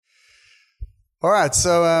All right,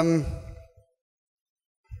 so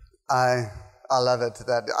I love it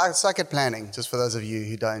that I suck at planning. Just for those of you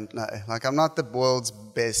who don't know, like I'm not the world's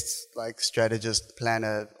best strategist,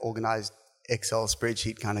 planner, organized Excel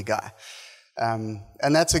spreadsheet kind of guy,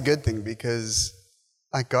 and that's a good thing because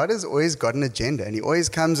God has always got an agenda, and He always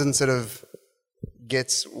comes and sort of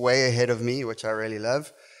gets way ahead of me, which I really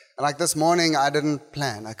love. And like this morning, I didn't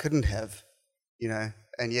plan. I couldn't have,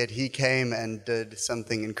 and yet He came and did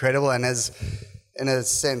something incredible. And in a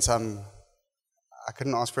sense, I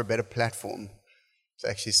couldn't ask for a better platform to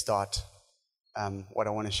actually start what I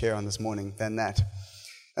want to share on this morning than that.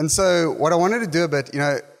 And so what I wanted to do a bit,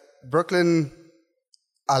 Brooklyn,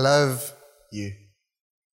 I love you.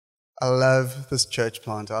 I love this church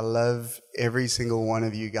plant. I love every single one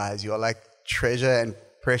of you guys. You are like treasure and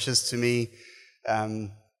precious to me.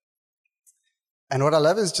 And what I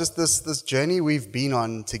love is just this journey we've been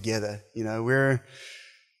on together.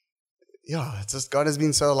 It's just God has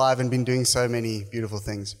been so alive and been doing so many beautiful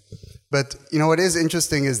things. But, what is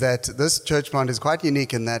interesting is that this church plant is quite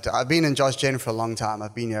unique in that I've been in Josh Gen for a long time.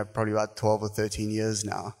 I've been here probably about 12 or 13 years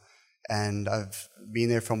now. And I've been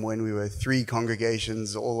there from when we were 3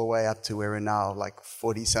 congregations all the way up to where we're now, like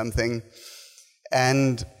 40-something.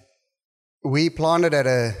 And we planted at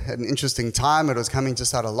an interesting time. It was coming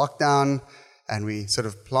just out of lockdown. And we sort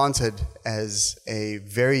of planted as a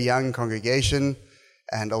very young congregation.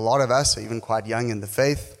 And a lot of us are even quite young in the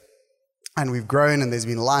faith. And we've grown, and there's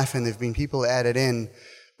been life, and there have been people added in.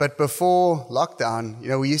 But before lockdown,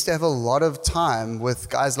 we used to have a lot of time with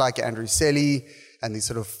guys like Andrew Selly and these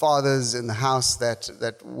sort of fathers in the house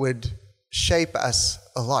that would shape us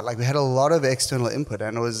a lot. Like we had a lot of external input,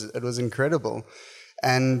 and it was incredible.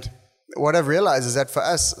 And what I've realized is that for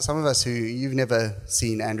us, some of us who you've never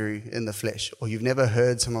seen Andrew in the flesh, or you've never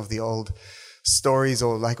heard some of the old stories,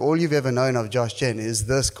 or like all you've ever known of Josh Gen is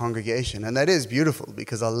this congregation. And that is beautiful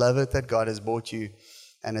because I love it that God has brought you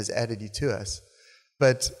and has added you to us.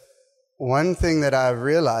 But one thing that I've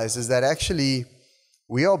realized is that actually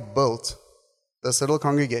we are built, this little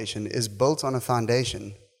congregation is built on a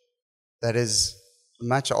foundation that is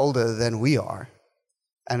much older than we are.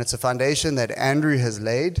 And it's a foundation that Andrew has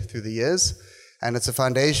laid through the years. And it's a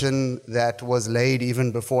foundation that was laid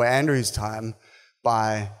even before Andrew's time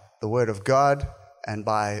by the Word of God and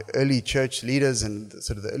by early church leaders and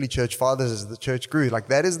sort of the early church fathers as the church grew. Like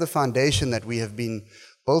that is the foundation that we have been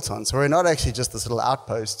built on. So we're not actually just this little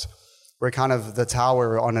outpost. We're kind of the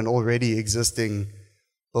tower on an already existing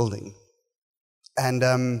building. And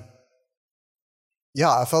I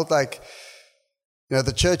felt like,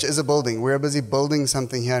 the church is a building. We're busy building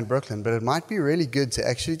something here in Brooklyn, but it might be really good to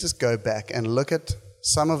actually just go back and look at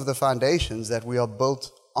some of the foundations that we are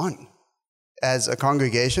built on as a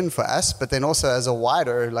congregation for us, but then also as a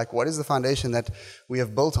wider, what is the foundation that we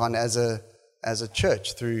have built on as a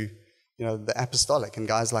church through, the apostolic and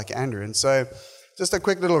guys like Andrew. And so just a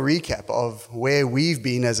quick little recap of where we've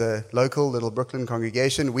been as a local little Brooklyn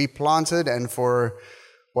congregation. We planted, and for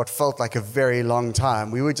what felt like a very long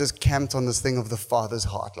time, we were just camped on this thing of the Father's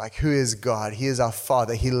heart. Like, who is God? He is our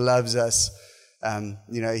Father. He loves us.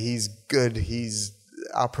 He's good. He's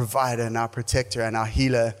our provider and our protector and our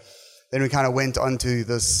healer. Then we kind of went on to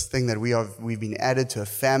this thing that we've been added to a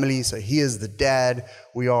family. So He is the dad.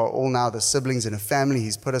 We are all now the siblings in a family.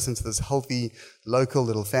 He's put us into this healthy, local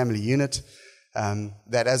little family unit.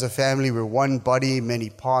 That as a family, we're one body, many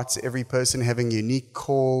parts, every person having a unique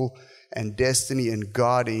call and destiny in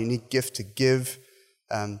God, a unique gift to give.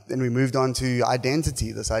 Then we moved on to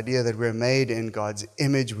identity, this idea that we're made in God's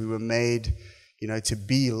image. We were made, to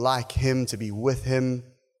be like Him, to be with Him.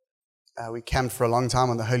 We camped for a long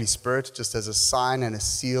time on the Holy Spirit, just as a sign and a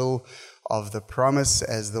seal of the promise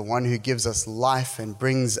as the one who gives us life and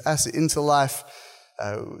brings us into life.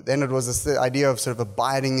 Then it was this idea of sort of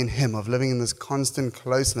abiding in Him, of living in this constant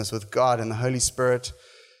closeness with God and the Holy Spirit.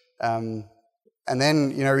 And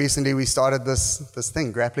then, recently we started this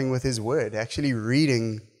thing, grappling with His Word, actually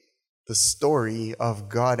reading the story of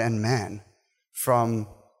God and man from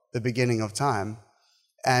the beginning of time.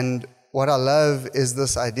 And what I love is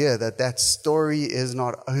this idea that story is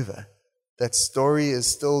not over. That story is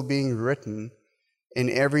still being written in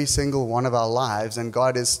every single one of our lives, and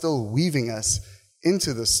God is still weaving us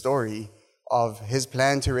into the story of His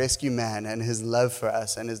plan to rescue man and His love for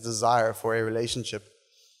us and His desire for a relationship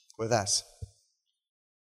with us.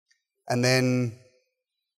 And then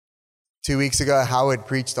 2 weeks ago, Howard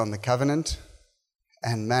preached on the covenant.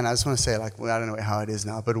 And man, I just want to say, I don't know how it is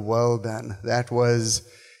now, but well done. That was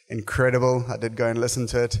incredible. I did go and listen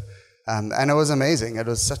to it. And it was amazing. It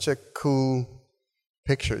was such a cool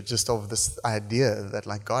picture just of this idea that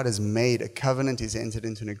God has made a covenant. He's entered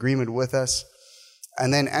into an agreement with us.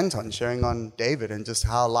 And then Anton sharing on David and just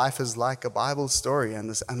how life is like a Bible story and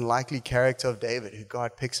this unlikely character of David who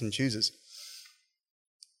God picks and chooses.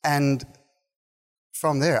 And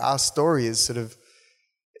from there, our story is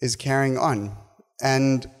carrying on.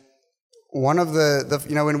 And one of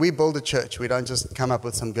when we build a church, we don't just come up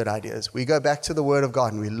with some good ideas. We go back to the Word of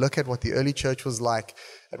God and we look at what the early church was like,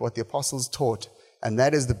 at what the apostles taught, and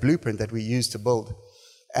that is the blueprint that we use to build.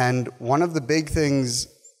 And one of the big things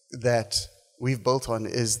that we've built on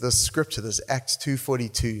is this scripture, this Acts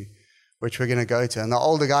 2:42, which we're going to go to. And the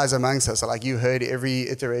older guys amongst us are like, you heard every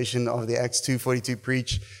iteration of the Acts 2:42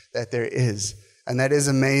 preach that there is. And that is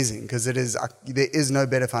amazing because there is no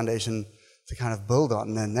better foundation to kind of build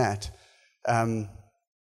on than that.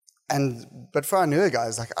 But for our newer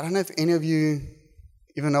guys, like, I don't know if any of you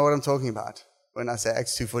even know what I'm talking about when I say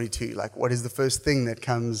Acts 2:42. Like, what is the first thing that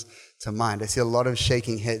comes to mind? I see a lot of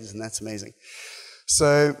shaking heads, and that's amazing.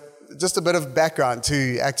 So just a bit of background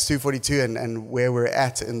to Acts 2:42 and where we're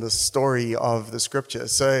at in the story of the scripture.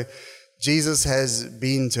 So Jesus has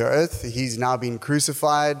been to earth. He's now been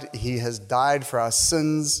crucified. He has died for our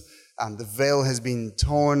sins. The veil has been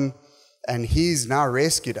torn, and he's now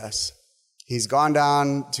rescued us. He's gone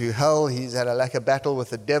down to hell. He's had a battle with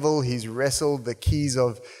the devil. He's wrestled the keys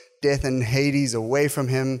of death and Hades away from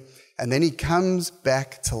him. And then he comes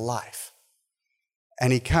back to life.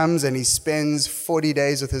 And he comes and he spends 40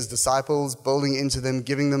 days with his disciples, building into them,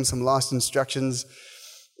 giving them some last instructions.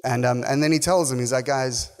 And then he tells them, he's like,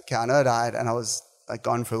 guys, okay, I know I died and I was like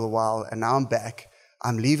gone for a little while, and now I'm back.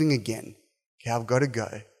 I'm leaving again. Okay, I've got to go.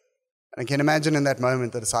 And I can imagine in that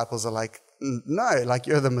moment the disciples are like, no, like,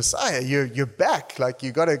 you're the Messiah. You're back. Like,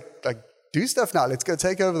 you got to do stuff now. Let's go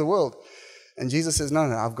take over the world. And Jesus says, no,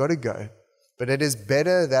 I've got to go. But it is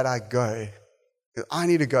better that I go. Because I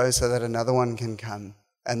need to go so that another one can come.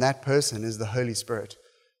 And that person is the Holy Spirit,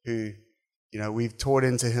 who, we've taught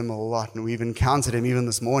into him a lot, and we've encountered him even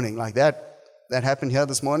this morning. Like that happened here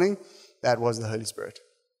this morning. That was the Holy Spirit,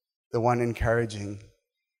 the one encouraging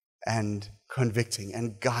and convicting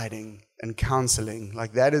and guiding and counseling.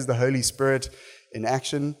 Like, that is the Holy Spirit in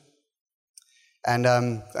action. And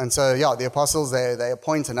so the apostles, they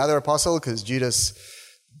appoint another apostle because Judas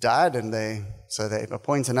died, and they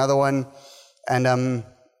appoint another one. And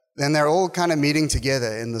then they're all kind of meeting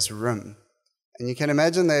together in this room. And you can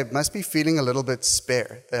imagine they must be feeling a little bit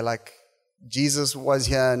spare. They're like, Jesus was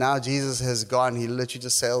here, now Jesus has gone. He literally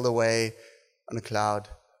just sailed away on a cloud.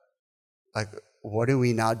 Like, what do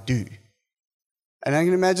we now do? And I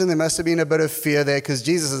can imagine there must have been a bit of fear there because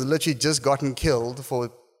Jesus has literally just gotten killed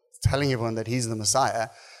for telling everyone that he's the Messiah.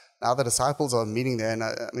 Now the disciples are meeting there, and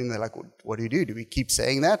they're like, what do we do? Do we keep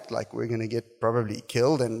saying that? Like, we're going to get probably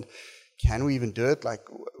killed, and can we even do it? Like,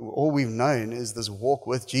 all we've known is this walk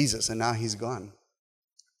with Jesus, and now he's gone.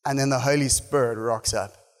 And then the Holy Spirit rocks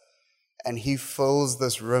up, and he fills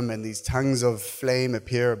this room, and these tongues of flame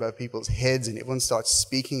appear above people's heads, and everyone starts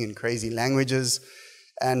speaking in crazy languages.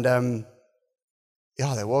 And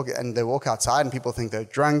they walk outside, and people think they're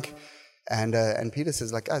drunk. And Peter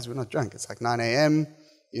says, like, guys, we're not drunk. It's like 9 a.m.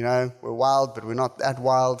 We're wild, but we're not that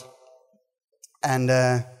wild. And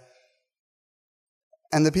the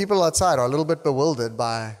people outside are a little bit bewildered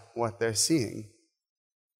by what they're seeing.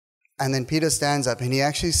 And then Peter stands up and he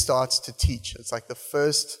actually starts to teach. It's like the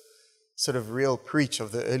first sort of real preach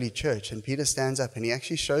of the early church. And Peter stands up and he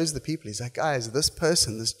actually shows the people. He's like, guys, this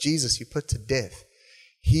person, this Jesus you put to death,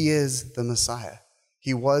 he is the Messiah.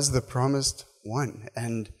 He was the promised one.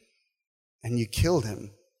 And you killed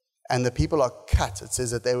him. And the people are cut. It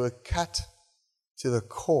says that they were cut to the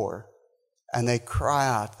core. And they cry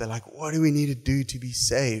out. They're like, what do we need to do to be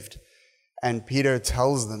saved? And Peter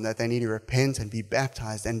tells them that they need to repent and be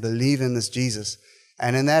baptized and believe in this Jesus.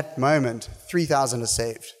 And in that moment, 3,000 are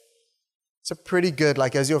saved. It's a pretty good,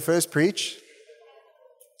 like, as your first preach,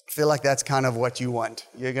 I feel like that's kind of what you want.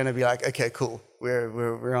 You're going to be like, okay, cool.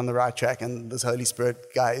 We're on the right track, and this Holy Spirit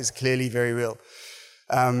guy is clearly very real.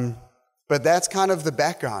 But that's kind of the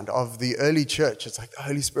background of the early church. It's like the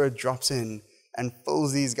Holy Spirit drops in and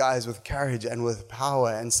fills these guys with courage and with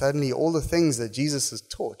power. And suddenly all the things that Jesus has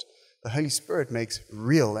taught, the Holy Spirit makes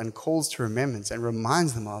real and calls to remembrance and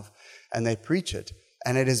reminds them of, and they preach it,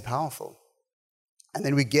 and it is powerful. And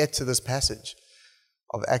then we get to this passage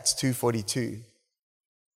of Acts 2:42.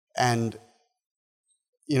 And,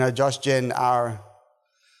 Josh Jen, our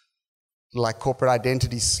corporate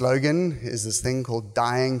identity slogan is this thing called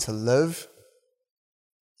dying to live.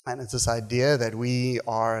 And it's this idea that we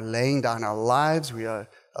are laying down our lives, we are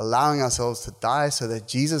allowing ourselves to die so that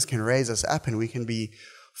Jesus can raise us up and we can be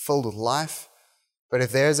filled with life. But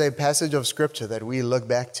if there's a passage of Scripture that we look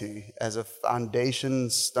back to as a foundation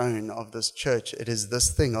stone of this church, it is this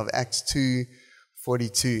thing of Acts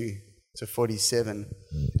 2:42 to 47.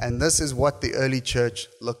 And this is what the early church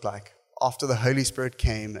looked like after the Holy Spirit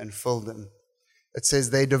came and filled them. It says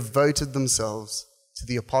they devoted themselves to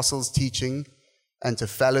the apostles' teaching and to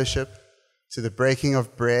fellowship, to the breaking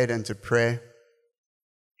of bread and to prayer.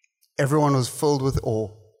 Everyone was filled with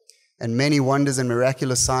awe, and many wonders and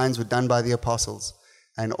miraculous signs were done by the apostles.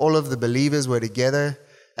 And all of the believers were together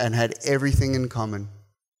and had everything in common.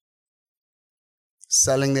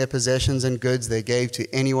 Selling their possessions and goods, they gave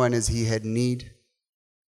to anyone as he had need.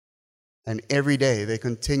 And every day they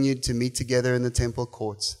continued to meet together in the temple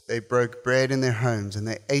courts. They broke bread in their homes, and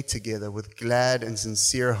they ate together with glad and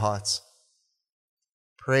sincere hearts,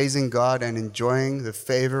 praising God and enjoying the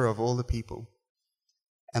favor of all the people.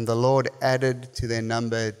 And the Lord added to their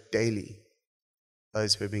number daily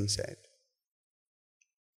those who were being saved.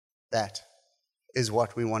 That is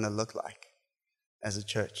what we want to look like as a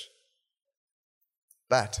church.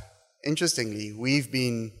 But interestingly, we've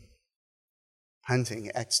been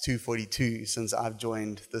hunting Acts 2:42 since I've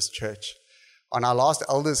joined this church. On our last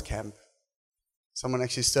elders camp, someone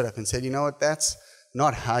actually stood up and said, you know what, that's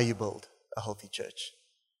not how you build a healthy church.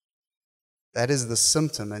 That is the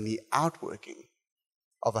symptom and the outworking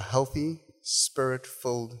of a healthy,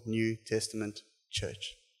 Spirit-filled New Testament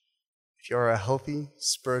church. If you're a healthy,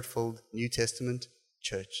 Spirit-filled New Testament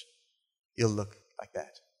church, you'll look like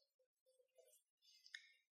that.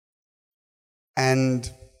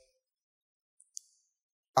 And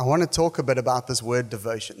I want to talk a bit about this word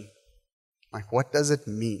devotion. Like, what does it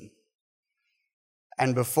mean?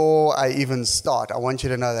 And before I even start, I want you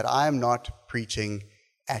to know that I am not preaching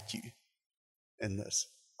at you in this.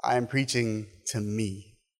 I am preaching to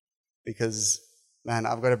me because, man,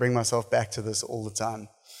 I've got to bring myself back to this all the time.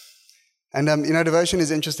 And, devotion is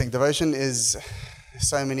interesting. Devotion is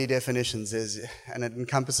so many definitions, and it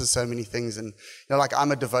encompasses so many things. And, like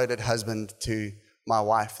I'm a devoted husband to my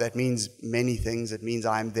wife. That means many things. It means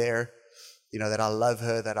I'm there, that I love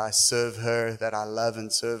her, that I serve her, that I love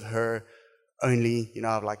and serve her only.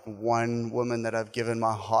 I've like one woman that I've given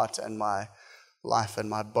my heart and my life and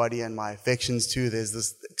my body and my affections to. There's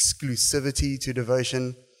this exclusivity to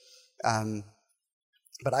devotion.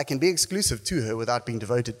 But I can be exclusive to her without being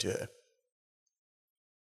devoted to her.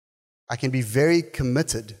 I can be very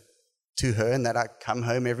committed to her in that I come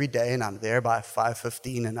home every day and I'm there by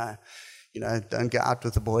 5:15 and I, don't go out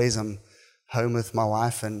with the boys. I'm home with my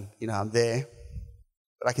wife and, I'm there.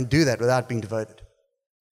 But I can do that without being devoted.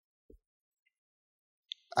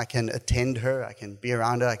 I can attend her. I can be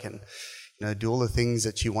around her. I can, do all the things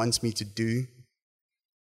that she wants me to do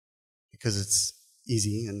because it's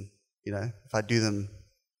easy and, if I do them,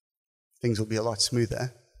 things will be a lot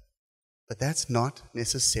smoother. But that's not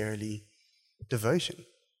necessarily devotion.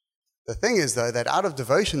 The thing is, though, that out of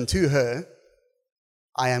devotion to her,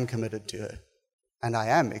 I am committed to her, and I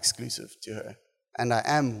am exclusive to her, and I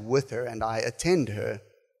am with her, and I attend her.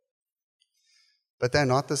 But they're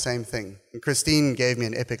not the same thing. And Christine gave me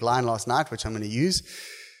an epic line last night, which I'm going to use,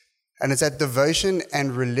 and it's that devotion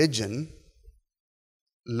and religion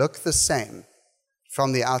look the same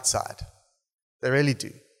from the outside. They really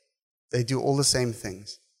do. They do all the same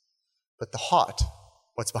things. But the heart,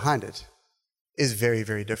 what's behind it, is very,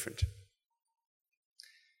 very different.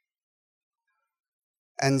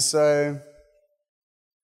 And so,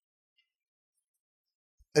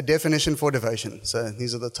 a definition for devotion. So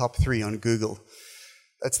these are the top 3 on Google.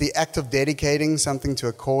 It's the act of dedicating something to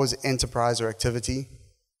a cause, enterprise, or activity.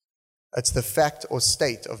 It's the fact or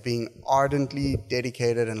state of being ardently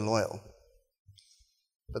dedicated and loyal.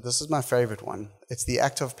 But this is my favorite one. It's the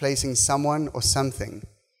act of placing someone or something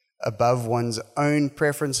above one's own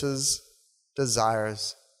preferences,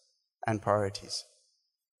 desires, and priorities.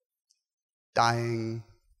 Dying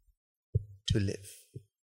to live.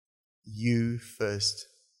 You first,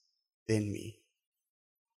 then me.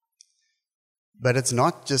 But it's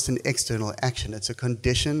not just an external action, it's a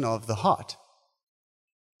condition of the heart.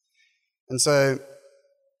 And so,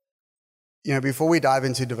 before we dive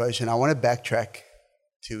into devotion, I want to backtrack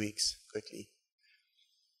 2 weeks quickly.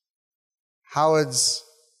 Howard's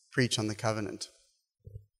preach on the covenant.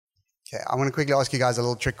 Okay, I want to quickly ask you guys a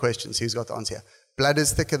little trick question. See who's got the answer here. Blood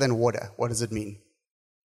is thicker than water. What does it mean?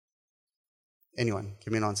 Anyone?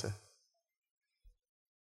 Give me an answer.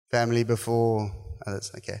 Family before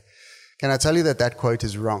others. Okay. Can I tell you that quote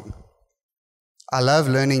is wrong? I love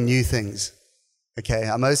learning new things. Okay,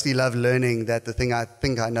 I mostly love learning that the thing I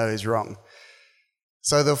think I know is wrong.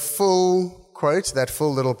 So the full quote, that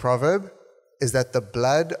full little proverb, is that the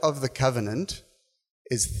blood of the covenant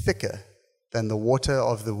is thicker than the water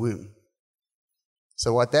of the womb.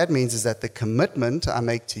 So what that means is that the commitment I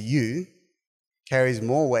make to you carries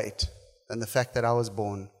more weight than the fact that I was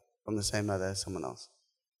born from the same mother as someone else.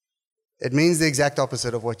 It means the exact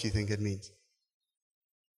opposite of what you think it means.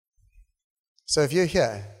 So if you're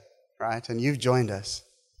here, right, and you've joined us,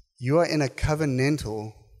 you are in a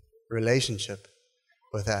covenantal relationship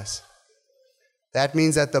with us. That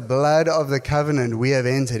means that the blood of the covenant we have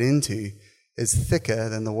entered into is thicker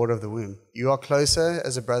than the water of the womb. You are closer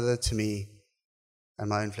as a brother to me than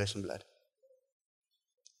my own flesh and blood.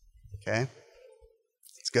 Okay?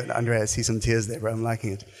 It's good. Andre, I see some tears there, bro. I'm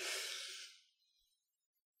liking it.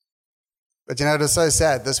 But you know, it was so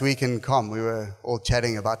sad. This week in COM, we were all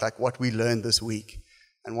chatting about like what we learned this week.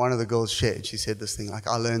 And one of the girls shared, she said this thing, like,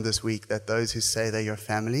 I learned this week that those who say they're your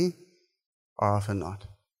family are often not.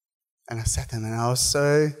 And I sat there and I was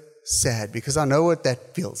so sad because I know what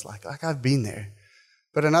that feels like. Like I've been there.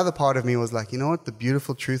 But another part of me was like, you know what? The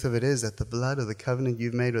beautiful truth of it is that the blood of the covenant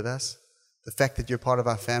you've made with us, the fact that you're part of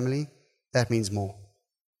our family, that means more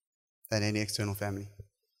than any external family.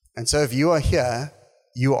 And so if you are here,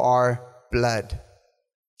 you are blood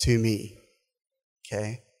to me.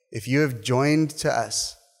 Okay? If you have joined to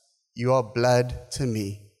us, you are blood to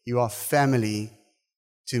me. You are family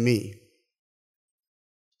to me.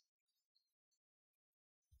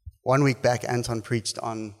 1 week back, Anton preached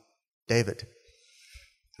on David.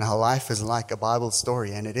 And how life is like a Bible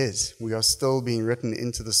story, and it is. We are still being written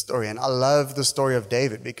into the story. And I love the story of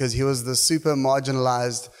David because he was the super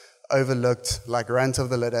marginalized, overlooked, like runt of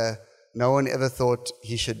the litter. No one ever thought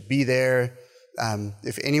he should be there.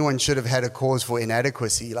 If anyone should have had a cause for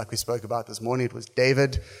inadequacy, like we spoke about this morning, it was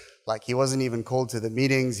David. Like he wasn't even called to the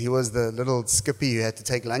meetings. He was the little skippy who had to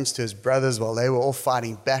take lunch to his brothers while they were all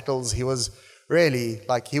fighting battles. He was really,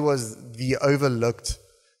 like, he was the overlooked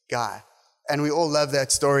guy. And we all love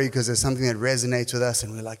that story because there's something that resonates with us.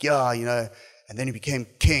 And we're like, yeah, you know, and then he became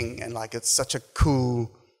king. And like, it's such a cool,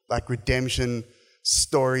 like, redemption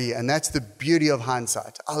story. And that's the beauty of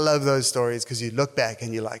hindsight. I love those stories because you look back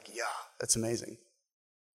and you're like, yeah, that's amazing.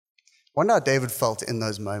 I wonder how David felt in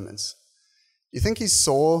those moments. Do you think he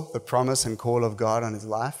saw the promise and call of God on his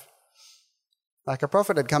life? Like a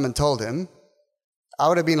prophet had come and told him, I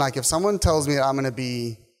would have been like, if someone tells me that I'm going to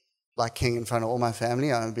be like king in front of all my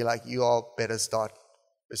family, I'm going to be like, you all better start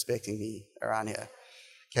respecting me around here.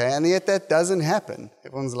 Okay, and yet that doesn't happen.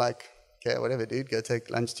 Everyone's like, okay, whatever, dude, go take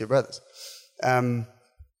lunch to your brothers. And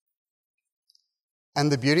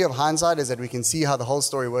the beauty of hindsight is that we can see how the whole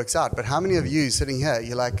story works out. But how many of you sitting here,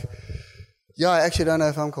 you're like, yeah, I actually don't know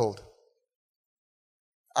if I'm called.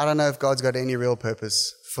 I don't know if God's got any real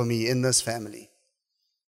purpose for me in this family.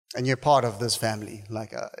 And you're part of this family.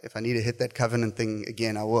 Like, if I need to hit that covenant thing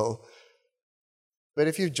again, I will. But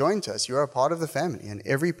if you've joined us, you're a part of the family. And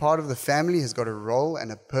every part of the family has got a role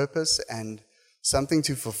and a purpose and something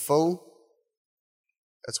to fulfill.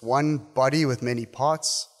 It's one body with many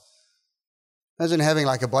parts. Imagine having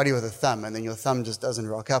like a body with a thumb and then your thumb just doesn't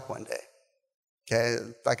rock up one day. Okay,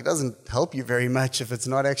 like it doesn't help you very much if it's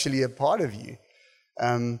not actually a part of you.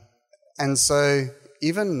 And so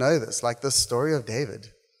even know this, like the story of David,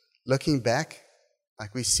 looking back,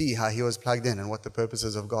 like we see how he was plugged in and what the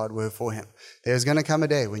purposes of God were for him. There's going to come a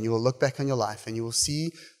day when you will look back on your life and you will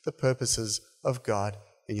see the purposes of God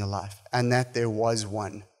in your life. And that there was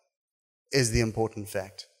one is the important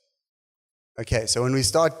fact. Okay, so when we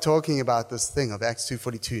start talking about this thing of Acts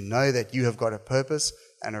 2:42, know that you have got a purpose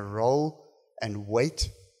and a role and weight,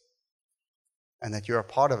 and that you're a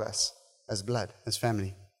part of us as blood, as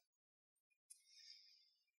family.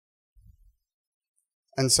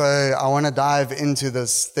 And so I want to dive into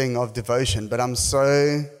this thing of devotion, but I'm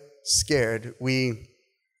so scared. We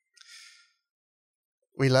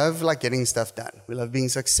love like getting stuff done. We love being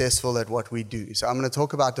successful at what we do. So I'm going to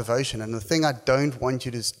talk about devotion. And the thing I don't want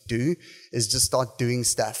you to do is just start doing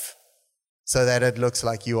stuff so that it looks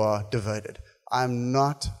like you are devoted. I'm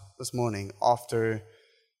not this morning after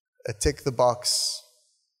a tick the box,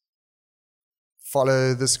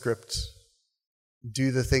 follow the script,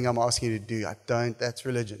 do the thing I'm asking you to do. That's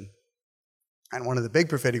religion. And one of the big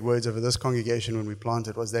prophetic words over this congregation when we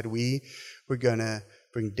planted was that we were going to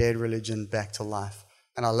bring dead religion back to life.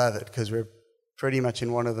 And I love it because we're pretty much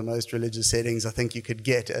in one of the most religious settings I think you could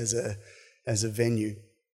get as a venue.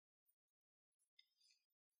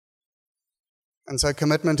 And so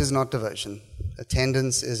commitment is not devotion.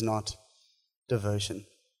 Attendance is not devotion.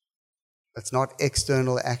 It's not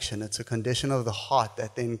external action. It's a condition of the heart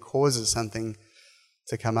that then causes something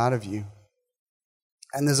to come out of you.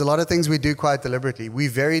 And there's a lot of things we do quite deliberately. We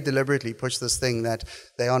very deliberately push this thing that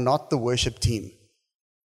they are not the worship team.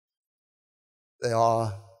 They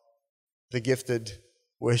are the gifted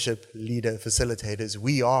worship leader facilitators.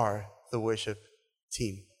 We are the worship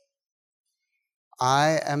team.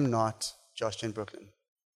 I am not Josh Gen Brooklyn.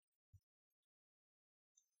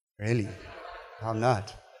 Really? I'm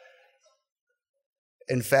not.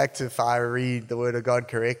 In fact, if I read the Word of God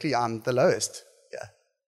correctly, I'm the lowest. Yeah.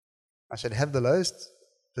 I should have the lowest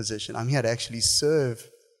position. I'm here to actually serve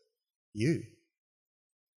you.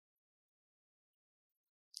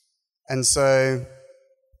 And so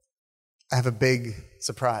I have a big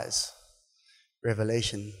surprise,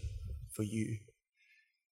 revelation for you.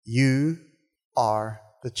 You are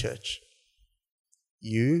the church.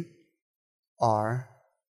 You are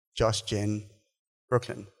Josh Gen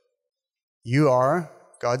Brooklyn. You are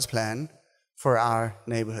God's plan for our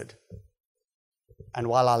neighborhood. And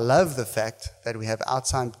while I love the fact that we have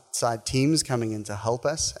outside teams coming in to help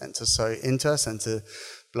us and to sow into us and to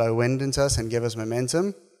blow wind into us and give us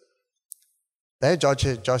momentum, they're Josh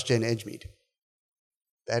Gen Edgemead.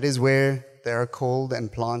 That is where they are called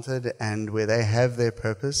and planted and where they have their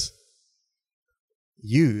purpose.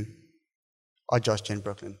 You are Josh Gen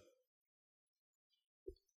Brooklyn.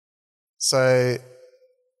 So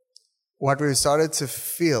what we've started to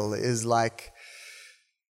feel is like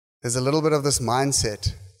there's a little bit of this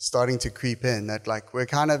mindset starting to creep in that like we're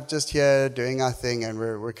kind of just here doing our thing and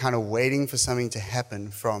we're kind of waiting for something to happen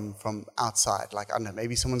from outside. Like, I don't know,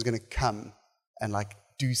 maybe someone's going to come and like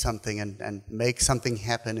do something and make something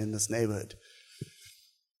happen in this neighborhood.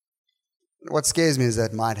 What scares me is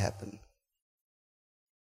that might happen.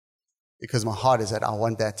 Because my heart is that I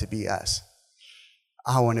want that to be us.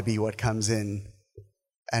 I want to be what comes in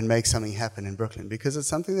and make something happen in Brooklyn because it's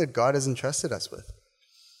something that God has entrusted us with.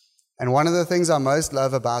 And one of the things I most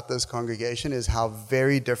love about this congregation is how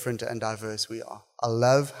very different and diverse we are. I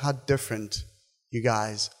love how different you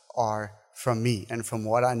guys are from me and from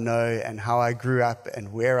what I know and how I grew up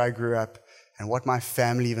and where I grew up and what my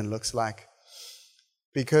family even looks like.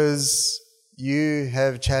 Because you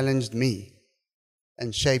have challenged me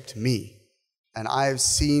and shaped me. And I have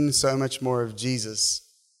seen so much more of Jesus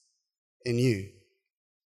in you.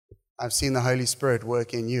 I've seen the Holy Spirit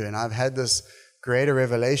work in you. And I've had this greater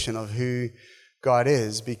revelation of who God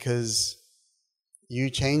is because you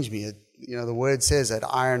changed me. You know, the word says that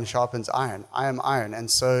iron sharpens iron. I am iron, and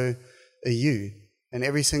so are you. And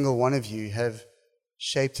every single one of you have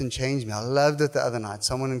shaped and changed me. I loved it the other night.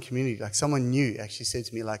 Someone in community, like someone new, actually said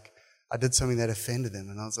to me, like, I did something that offended them.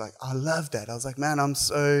 And I was like, I love that. I was like, man, I'm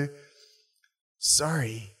so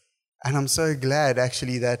sorry. And I'm so glad,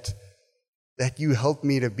 actually, that you helped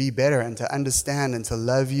me to be better and to understand and to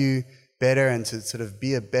love you better and to sort of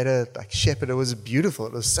be a better like shepherd. It was beautiful.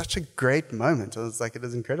 It was such a great moment. It was like, it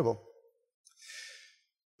was incredible.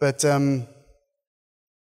 But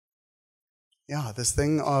yeah, this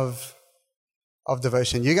thing of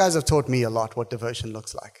devotion. You guys have taught me a lot what devotion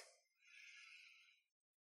looks like.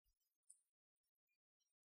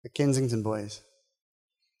 The Kensington boys.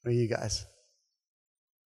 Where are you guys?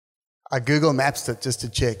 I Google Maps it just to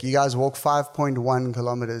check. You guys walk 5.1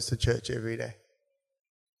 kilometers to church every day.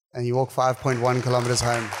 And you walk 5.1 kilometers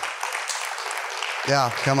home. Yeah,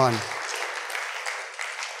 come on.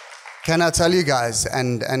 Can I tell you guys,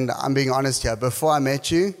 and I'm being honest here, before I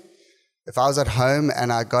met you, if I was at home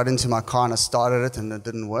and I got into my car and I started it and it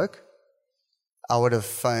didn't work, I would have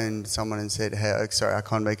phoned someone and said, hey, Oak, sorry, I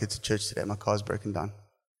can't make it to church today. My car's broken down.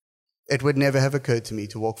 It would never have occurred to me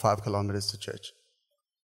to walk 5 kilometers to church.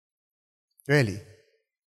 Really.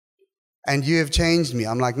 And you have changed me.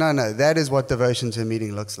 I'm like, no, that is what devotion to a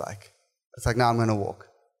meeting looks like. It's like, no, I'm going to walk.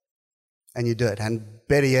 And you do it. And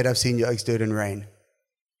better yet, I've seen you Oaks do it in rain.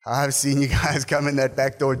 I've seen you guys come in that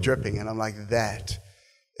back door dripping. And I'm like, that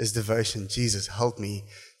is devotion. Jesus, help me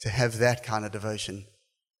to have that kind of devotion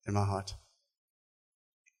in my heart.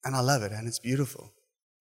 And I love it. And it's beautiful.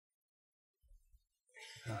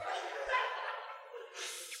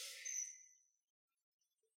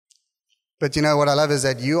 But you know what I love is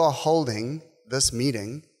that you are holding this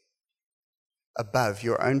meeting above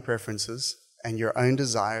your own preferences and your own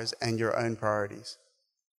desires and your own priorities.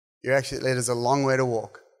 You're actually, there's a long way to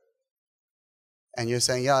walk. And you're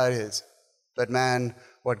saying, yeah, it is. But man,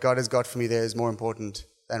 what God has got for me there is more important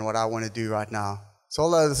than what I want to do right now. So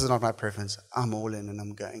although this is not my preference, I'm all in and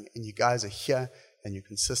I'm going. And you guys are here and you're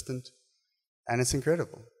consistent. And it's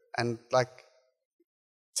incredible. And like,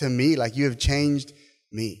 to me, like you have changed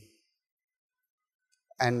me.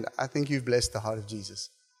 And I think you've blessed the heart of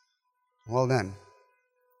Jesus. Well done.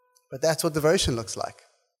 But that's what devotion looks like.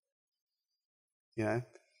 You know?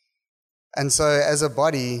 And so as a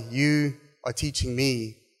body, you are teaching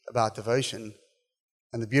me about devotion.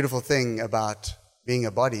 And the beautiful thing about being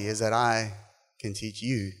a body is that I can teach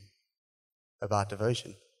you about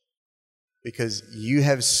devotion. Because you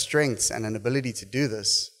have strengths and an ability to do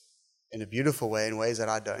this in a beautiful way, in ways that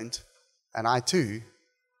I don't. And I too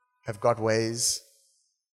have got ways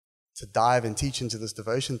to dive and teach into this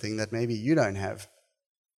devotion thing that maybe you don't have.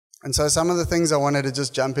 And so some of the things I wanted to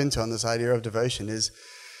just jump into on this idea of devotion is,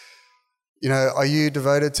 are you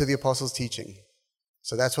devoted to the apostles' teaching?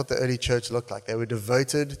 So that's what the early church looked like. They were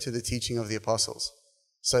devoted to the teaching of the apostles.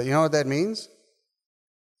 So you know what that means?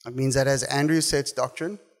 It means that as Andrew sets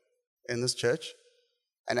doctrine in this church,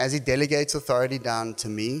 and as he delegates authority down to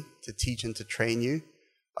me to teach and to train you,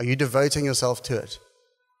 are you devoting yourself to it?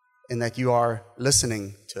 In that you are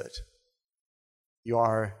listening to it. You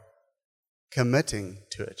are committing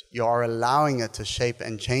to it. You are allowing it to shape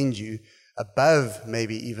and change you above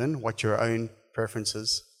maybe even what your own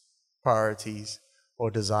preferences, priorities, or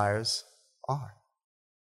desires are.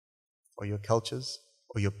 Or your cultures,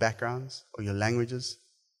 or your backgrounds, or your languages.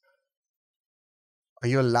 Are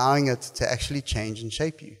you allowing it to actually change and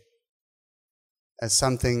shape you as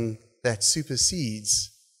something that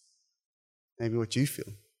supersedes maybe what you feel?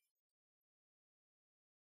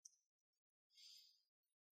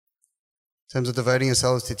 In terms of devoting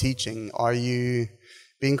yourselves to teaching, are you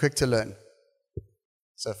being quick to learn?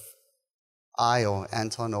 So if I or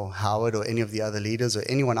Anton or Howard or any of the other leaders or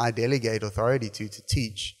anyone I delegate authority to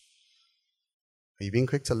teach, are you being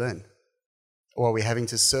quick to learn? Or are we having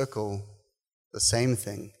to circle the same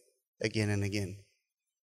thing again and again?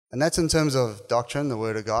 And that's in terms of doctrine, the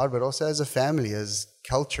Word of God, but also as a family, as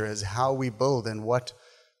culture, as how we build and what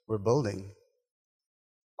we're building.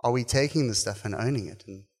 Are we taking the stuff and owning it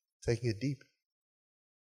and taking it deep?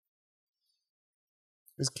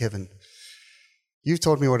 Who's Kevin? You've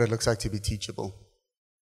taught me what it looks like to be teachable.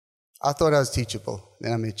 I thought I was teachable,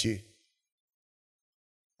 then I met you.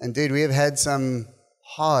 And dude, we have had some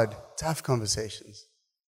hard, tough conversations.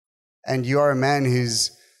 And you are a man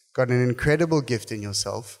who's got an incredible gift in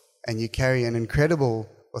yourself, and you carry an incredible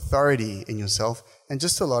authority in yourself, and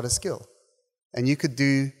just a lot of skill. And you could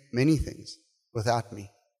do many things without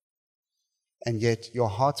me. And yet your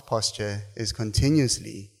heart's posture is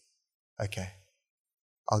continuously, okay,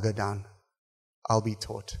 I'll go down. I'll be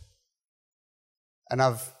taught. And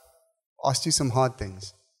I've asked you some hard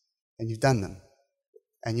things, and you've done them.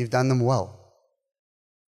 And you've done them well.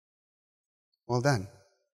 Well done.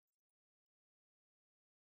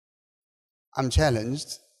 I'm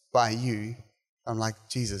challenged by you. I'm like,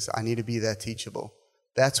 Jesus, I need to be that teachable.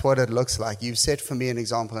 That's what it looks like. You've set for me an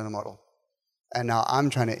example and a model. And now I'm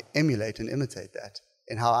trying to emulate and imitate that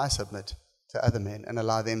in how I submit to other men and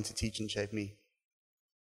allow them to teach and shape me.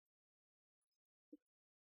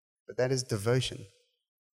 But that is devotion.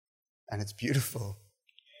 And it's beautiful.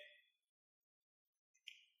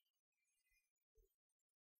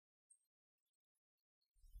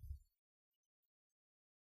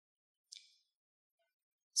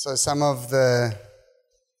 So some of the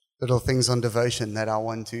little things on devotion that I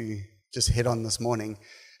want to just hit on this morning.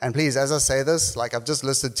 And please, as I say this, I've just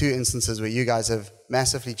listed 2 instances where you guys have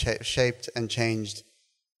massively shaped and changed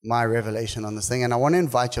my revelation on this thing. And I want to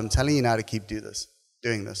invite you, I'm telling you now to keep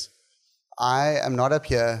doing this. I am not up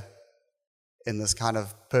here in this kind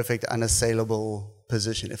of perfect, unassailable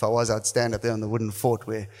position. If I was, I'd stand up there on the wooden fort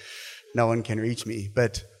where no one can reach me.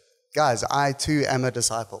 But guys, I too am a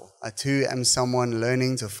disciple. I too am someone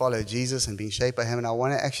learning to follow Jesus and being shaped by him. And I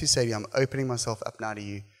want to actually say to you, I'm opening myself up now to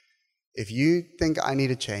you. If you think I need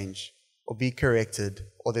to change or be corrected,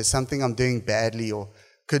 or there's something I'm doing badly or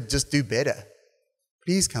could just do better,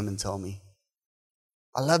 please come and tell me.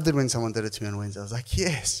 I loved it when someone did it to me on Wednesday. I was like,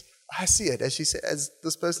 yes, I see it. As she said, as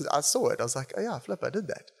this person, I saw it. I was like, oh yeah, flip, I did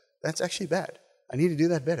that. That's actually bad. I need to do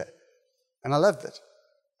that better. And I loved it.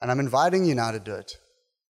 And I'm inviting you now to do it.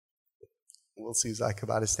 We'll see who's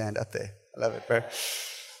about to stand up there. I love it, bro.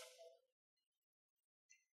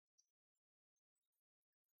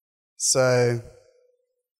 So,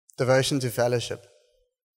 devotion to fellowship,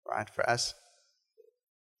 right, for us.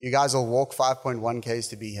 You guys will walk 5.1 Ks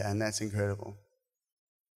to be here, and that's incredible.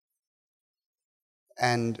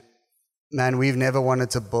 And man, we've never wanted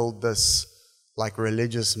to build this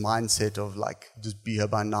religious mindset of just be here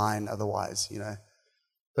by 9 otherwise,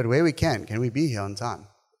 But where we can we be here on time?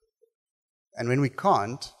 And when we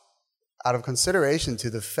can't, out of consideration to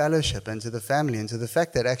the fellowship and to the family and to the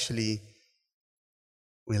fact that actually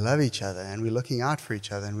we love each other and we're looking out for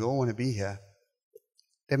each other and we all want to be here,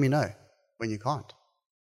 let me know when you can't.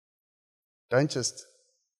 Don't just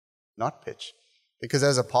not pitch. Because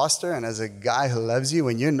as a pastor and as a guy who loves you,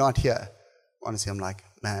 when you're not here, honestly, I'm like,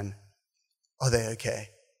 man, are they okay?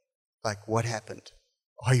 What happened?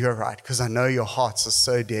 Are you all right? Because I know your hearts are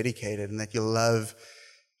so dedicated and that you love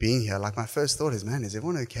being here, like my first thought is, man, is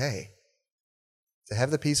everyone okay? To have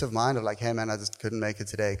the peace of mind of like, hey man, I just couldn't make it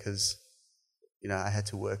today because, I had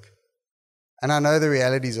to work. And I know the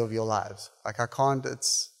realities of your lives. Like I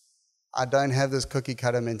don't have this cookie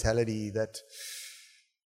cutter mentality that,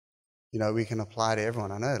 we can apply to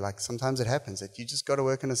everyone. I know, like sometimes it happens that you just got to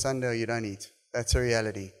work on a Sunday or you don't eat. That's a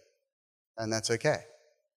reality. And that's okay.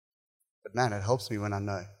 But man, it helps me when I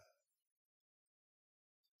know.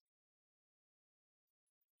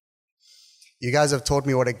 You guys have taught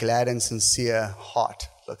me what a glad and sincere heart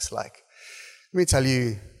looks like. Let me tell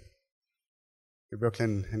you, the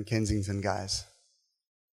Brooklyn and Kensington guys,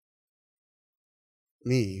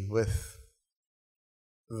 me with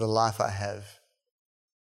the life I have,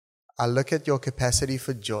 I look at your capacity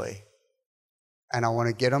for joy and I want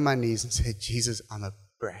to get on my knees and say, Jesus, I'm a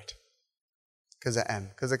brat. Because I am.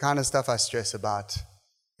 Because the kind of stuff I stress about,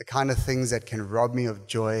 the kind of things that can rob me of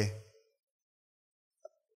joy,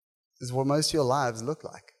 is what most of your lives look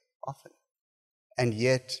like, often. And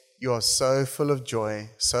yet, you are so full of joy,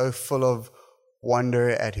 so full of wonder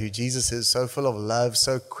at who Jesus is, so full of love,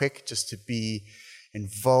 so quick just to be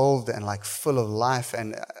involved and like full of life.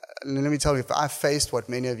 And let me tell you, if I faced what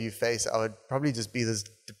many of you face, I would probably just be this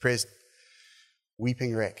depressed,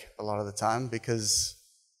 weeping wreck a lot of the time because,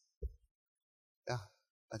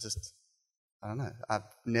 I don't know. I've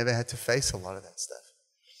never had to face a lot of that stuff.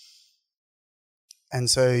 And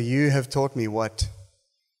so you have taught me what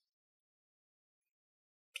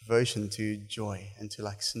devotion to joy and to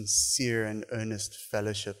like sincere and earnest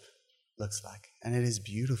fellowship looks like. And it is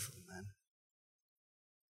beautiful, man.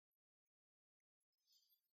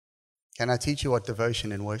 Can I teach you what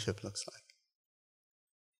devotion in worship looks like?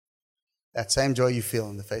 That same joy you feel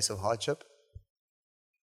in the face of hardship,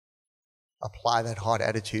 apply that hard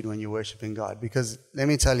attitude when you're worshiping God. Because let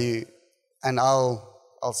me tell you, and I'll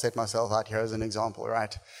set myself out here as an example,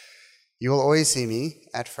 right? You will always see me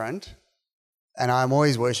at front, and I'm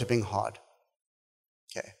always worshiping hard.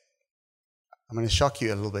 Okay. I'm going to shock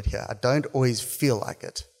you a little bit here. I don't always feel like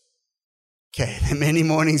it. Okay, there are many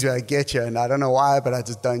mornings where I get here, and I don't know why, but I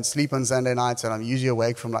just don't sleep on Sunday nights, and I'm usually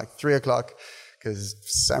awake from like 3 o'clock, because for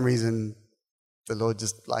some reason, the Lord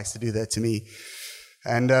just likes to do that to me.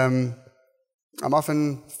 And I'm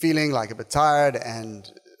often feeling like a bit tired, and,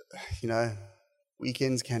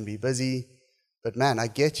 weekends can be busy, but man, I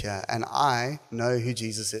get you, and I know who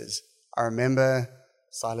Jesus is. I remember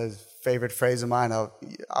Sila's favorite phrase of mine,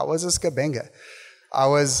 I was a skabenga. I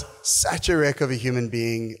was such a wreck of a human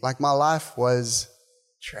being. Like my life was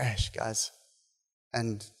trash, guys,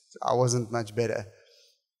 and I wasn't much better.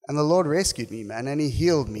 And the Lord rescued me, man, and He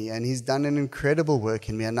healed me, and He's done an incredible work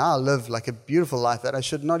in me, and now I live like a beautiful life that I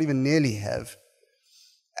should not even nearly have.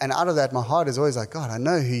 And out of that, my heart is always like, God, I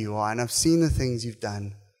know who you are, and I've seen the things you've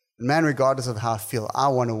done. And man, regardless of how I feel, I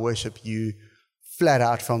want to worship you flat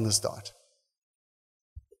out from the start.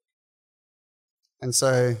 And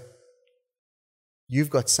so you've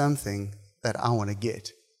got something that I want to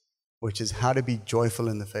get, which is how to be joyful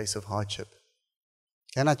in the face of hardship.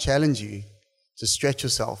 Can I challenge you to stretch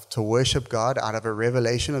yourself to worship God out of a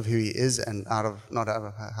revelation of who He is and not out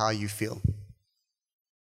of how you feel?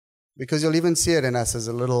 Because you'll even see it in us as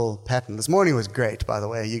a little pattern. This morning was great, by the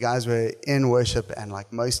way. You guys were in worship and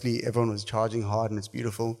like mostly everyone was charging hard and it's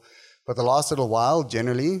beautiful. But the last little while,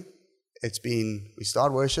 generally, it's been, we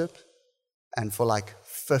start worship and for like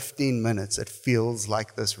 15 minutes, it feels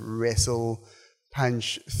like this wrestle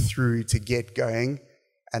punch through to get going.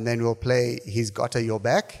 And then we'll play He's Gotta Your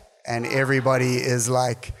Back. And everybody is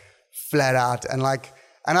like flat out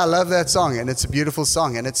and I love that song, and it's a beautiful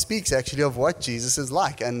song, and it speaks actually of what Jesus is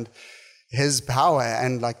like and His power,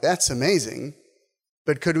 and like that's amazing.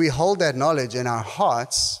 But could we hold that knowledge in our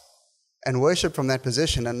hearts and worship from that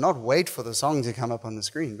position and not wait for the song to come up on the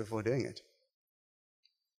screen before doing it?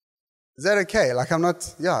 Is that okay? Like I'm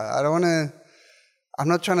not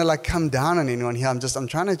trying to like come down on anyone here. I'm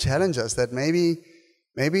trying to challenge us that maybe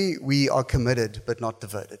we are committed but not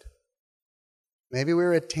devoted. Maybe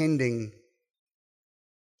we're attending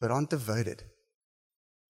but aren't devoted.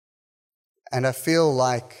 And I feel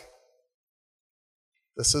like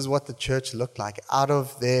this is what the church looked like. Out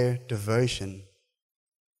of their devotion,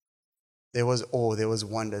 there was awe, there was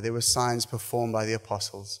wonder, there were signs performed by the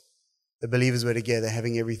apostles. The believers were together,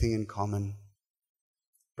 having everything in common,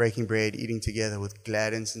 breaking bread, eating together with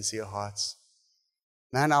glad and sincere hearts.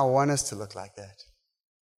 Man, I want us to look like that.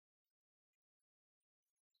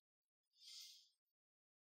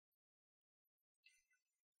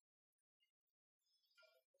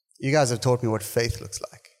 You guys have taught me what faith looks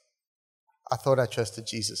like. I thought I trusted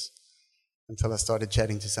Jesus until I started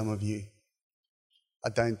chatting to some of you. I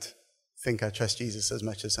don't think I trust Jesus as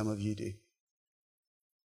much as some of you do.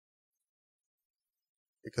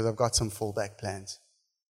 Because I've got some fallback plans.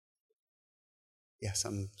 Yes,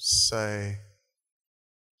 I'm so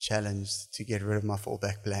challenged to get rid of my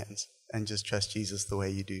fallback plans and just trust Jesus the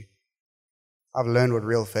way you do. I've learned what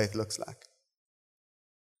real faith looks like.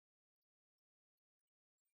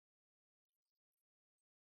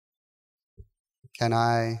 Can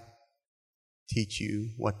I teach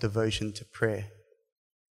you what devotion to prayer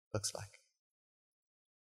looks like?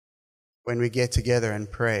 When we get together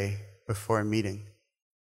and pray before a meeting,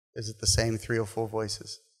 is it the same 3 or 4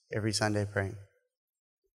 voices every Sunday praying?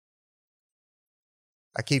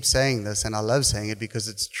 I keep saying this, and I love saying it because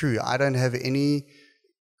it's true. I don't have any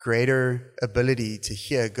greater ability to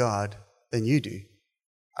hear God than you do.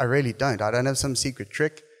 I really don't. I don't have some secret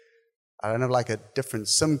trick. I don't have like a different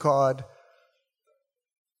SIM card,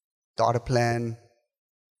 data plan.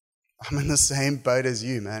 I'm in the same boat as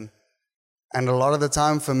you, man. And a lot of the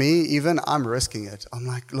time for me, even I'm risking it. I'm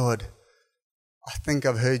like, Lord, I think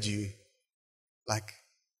I've heard you. Like,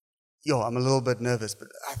 I'm a little bit nervous, but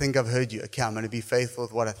I think I've heard you. Okay, I'm going to be faithful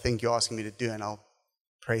with what I think you're asking me to do, and I'll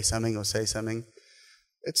pray something or say something.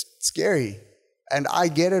 It's scary, and I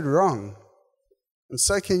get it wrong, and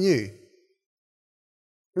so can you.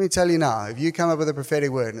 Let me tell you now, if you come up with a prophetic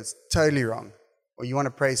word and it's totally wrong, or you want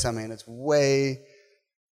to pray something and it's way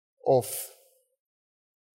off,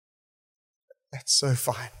 that's so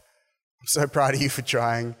fine. I'm so proud of you for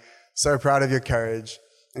trying, so proud of your courage.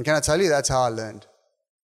 And can I tell you, that's how I learned.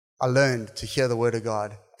 I learned to hear the word of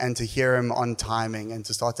God and to hear him on timing and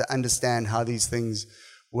to start to understand how these things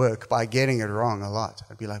work by getting it wrong a lot.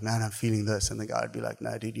 I'd be like, man, I'm feeling this. And the guy would be like,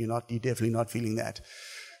 no, dude, you're definitely not feeling that.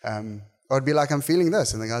 I'd be like, I'm feeling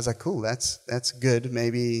this. And the guy's like, cool, that's good.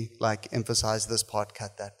 Maybe like emphasize this part,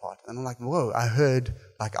 cut that part. And I'm like, whoa, I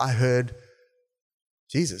heard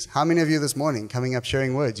Jesus. How many of you this morning coming up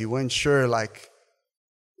sharing words, you weren't sure like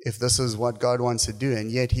if this is what God wants to do, and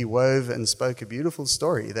yet he wove and spoke a beautiful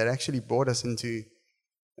story that actually brought us into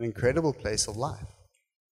an incredible place of life.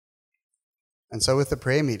 And so with the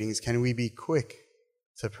prayer meetings, can we be quick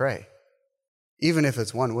to pray? Even if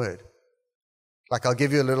it's one word. Like I'll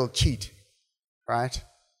give you a little cheat, right?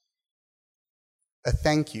 A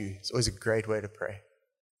thank you is always a great way to pray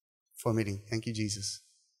for a meeting. Thank you, Jesus,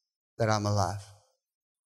 that I'm alive.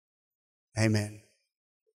 Amen.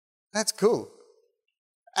 That's cool.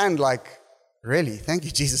 And like, really, thank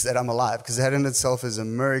you, Jesus, that I'm alive, because that in itself is a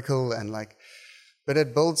miracle. And like, but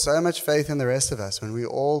it builds so much faith in the rest of us when we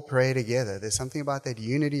all pray together. There's something about that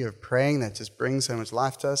unity of praying that just brings so much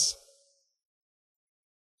life to us.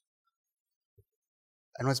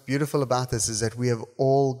 And what's beautiful about this is that we have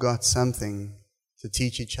all got something to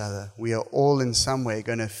teach each other. We are all in some way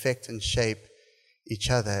going to affect and shape each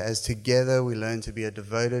other as together we learn to be a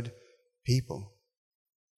devoted people.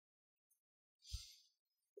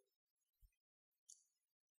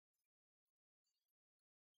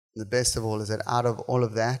 The best of all is that out of all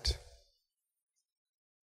of that,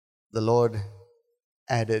 the Lord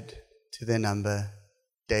added to their number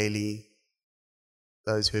daily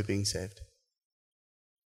those who are being saved.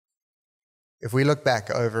 If we look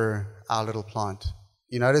back over our little plant,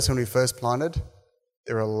 you notice when we first planted,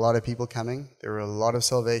 there were a lot of people coming, there were a lot of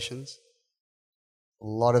salvations, a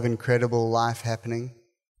lot of incredible life happening,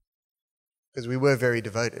 because we were very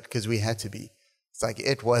devoted, because we had to be. It's like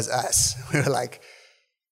it was us. We were like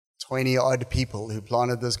 20 odd people who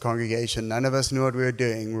planted this congregation. None of us knew what we were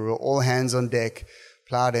doing. We were all hands on deck,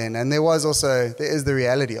 plowed in. And there is the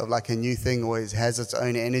reality of like a new thing always has its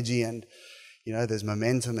own energy, and there's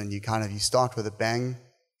momentum, and you start with a bang.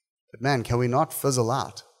 But man, can we not fizzle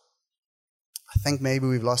out? I think maybe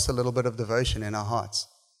we've lost a little bit of devotion in our hearts.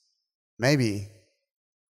 Maybe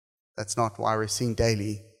that's not why we're seeing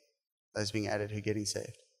daily those being added who are getting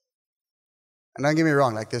saved. And don't get me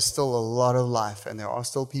wrong, like there's still a lot of life, and there are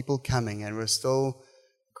still people coming, and we're still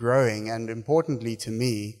growing. And importantly to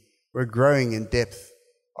me, we're growing in depth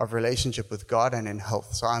of relationship with God and in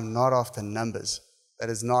health. So I'm not after numbers. That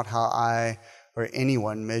is not how I or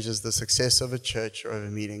anyone measures the success of a church or of a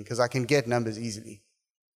meeting, because I can get numbers easily.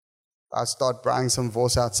 I'll start buying some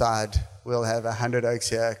Vos outside, we'll have 100 oaks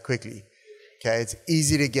here quickly. Okay, it's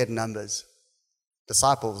easy to get numbers.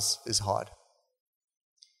 Disciples is hard.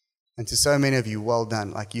 And to so many of you, well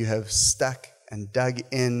done. Like you have stuck and dug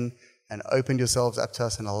in and opened yourselves up to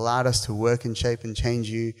us and allowed us to work and shape and change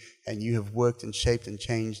you. And you have worked and shaped and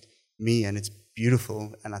changed me. And it's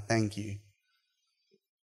beautiful. And I thank you.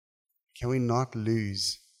 Can we not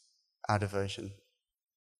lose our devotion?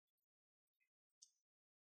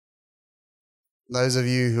 Those of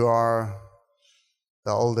you who are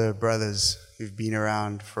the older brothers who've been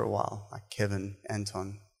around for a while, like Kevin,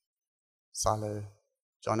 Anton, Salo,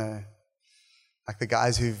 Jono, like the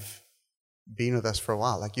guys who've been with us for a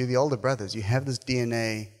while. Like, you're the older brothers. You have this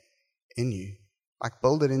DNA in you. Like,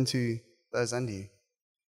 build it into those under you.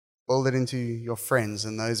 Build it into your friends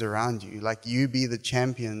and those around you. Like, you be the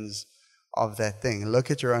champions of that thing. Look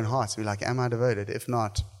at your own hearts and be like, am I devoted? If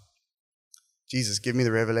not, Jesus, give me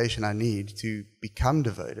the revelation I need to become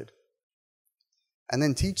devoted. And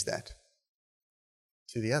then teach that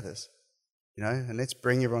to the others, and let's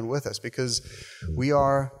bring everyone with us, because we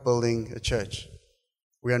are building a church.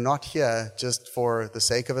 We are not here just for the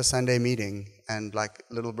sake of a Sunday meeting and like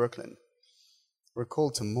Little Brooklyn. We're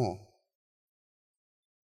called to more.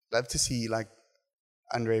 Love to see like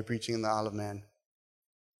Andre preaching in the Isle of Man.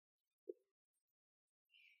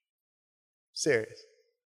 Serious.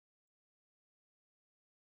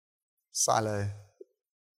 Silo,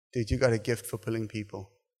 dude, you got a gift for pulling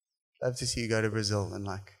people. Love to see you go to Brazil and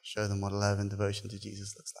like show them what love and devotion to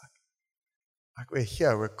Jesus looks like. Like, we're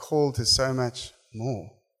here, we're called to so much more.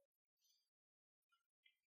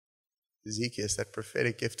 Ezekiel, that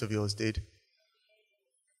prophetic gift of yours, dude.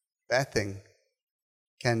 That thing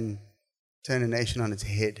can turn a nation on its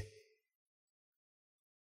head.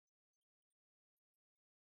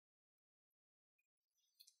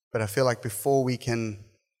 But I feel like before we can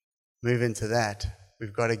move into that,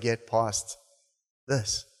 we've got to get past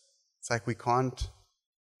this. It's like we can't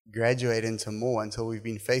graduate into more until we've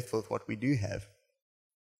been faithful with what we do have.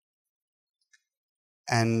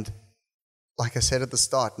 And like I said at the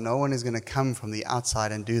start, no one is going to come from the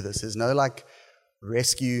outside and do this. There's no like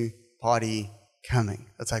rescue party coming.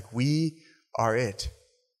 It's like, we are it.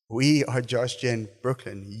 We are Josh Gen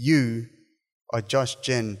Brooklyn. You are Josh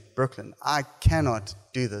Gen Brooklyn. I cannot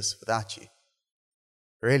do this without you.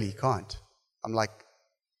 Really can't. I'm like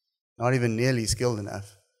not even nearly skilled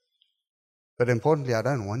enough. But importantly, I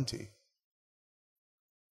don't want to.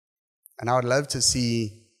 And I would love to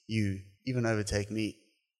see you even overtake me,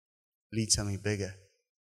 lead something bigger,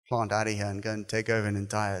 plant out of here and go and take over an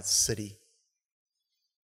entire city.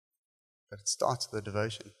 But it starts with the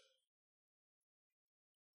devotion.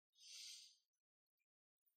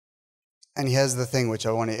 And here's the thing which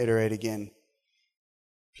I want to iterate again.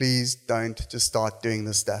 Please don't just start doing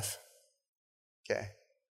this stuff. Okay?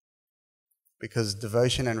 Because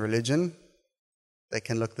devotion and religion, they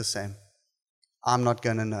can look the same. I'm not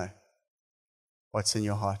going to know what's in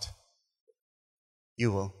your heart.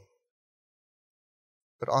 You will.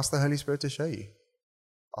 But ask the Holy Spirit to show you.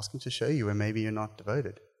 Ask Him to show you where maybe you're not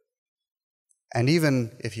devoted. And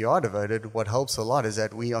even if you are devoted, what helps a lot is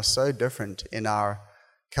that we are so different in our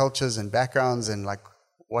cultures and backgrounds and like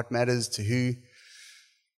what matters to who.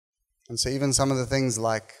 And so even some of the things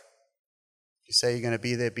like, if you say you're going to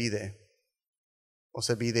be there, be there.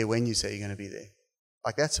 Also be there when you say you're going to be there.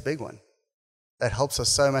 Like, that's a big one. That helps us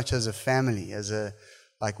so much as a family,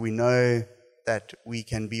 like we know that we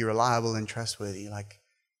can be reliable and trustworthy. Like,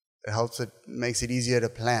 it makes it easier to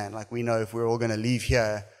plan. Like, we know if we're all going to leave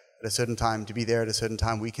here at a certain time to be there at a certain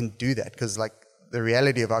time, we can do that. Because like the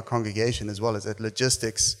reality of our congregation as well is that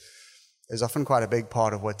logistics is often quite a big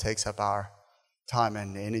part of what takes up our time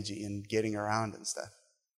and energy and getting around and stuff.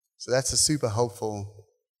 So that's a super helpful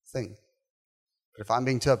thing. But if I'm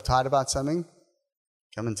being too uptight about something,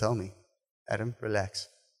 come and tell me. Adam, relax.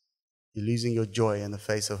 You're losing your joy in the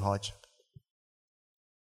face of hardship.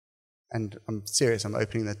 And I'm serious, I'm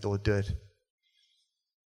opening that door, do it.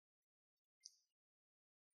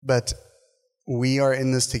 But we are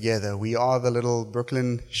in this together. We are the little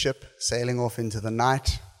Brooklyn ship sailing off into the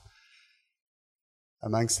night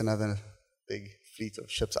amongst another big fleet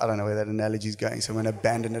of ships. I don't know where that analogy is going, so I'm going to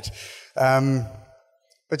abandon it.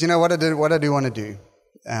 But you know what I do want to do?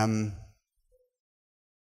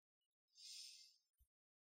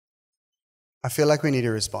 I feel like we need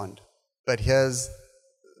to respond. But here's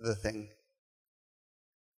the thing.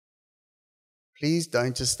 Please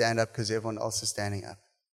don't just stand up because everyone else is standing up.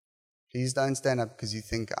 Please don't stand up because you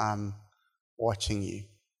think I'm watching you.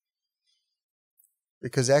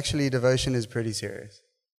 Because actually devotion is pretty serious.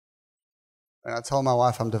 When I tell my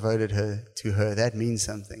wife I'm devoted to her, that means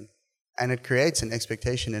something. And it creates an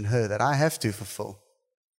expectation in her that I have to fulfill.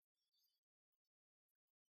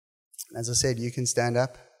 As I said, you can stand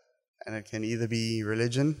up, and it can either be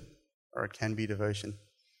religion or it can be devotion.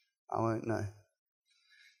 I won't know.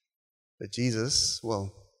 But Jesus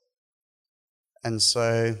will. And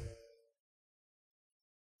so,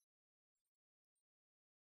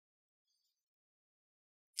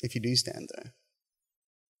 if you do stand though,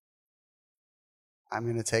 I'm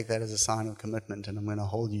going to take that as a sign of commitment and I'm going to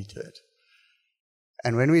hold you to it.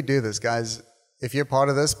 And when we do this, guys, if you're part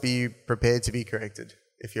of this, be prepared to be corrected.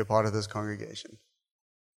 If you're part of this congregation,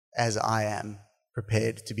 as I am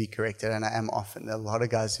prepared to be corrected, and I am often. There are a lot of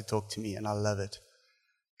guys who talk to me, and I love it.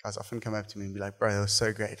 Guys often come up to me and be like, bro, that was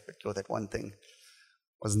so great, but that one thing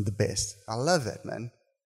wasn't the best. I love that, man,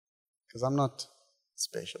 because I'm not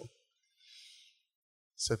special.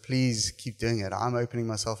 So please keep doing it. I'm opening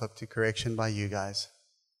myself up to correction by you guys.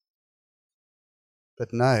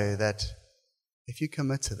 But know that if you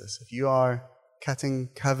commit to this, if you are cutting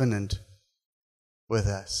covenant with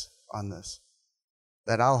us on this,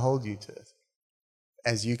 that I'll hold you to it,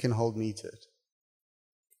 as you can hold me to it.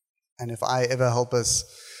 And if I ever help us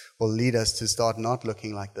or lead us to start not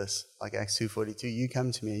looking like this, like Acts 2:42, you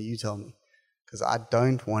come to me and you tell me, because I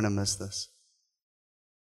don't want to miss this.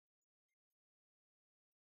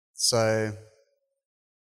 So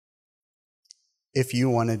if you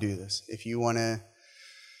want to do this, if you want to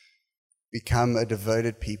become a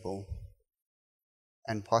devoted people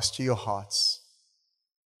and posture your hearts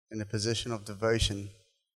in a position of devotion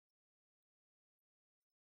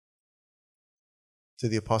to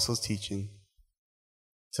the apostles' teaching,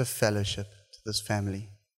 to fellowship, to this family,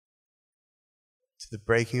 to the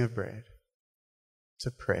breaking of bread, to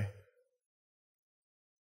prayer,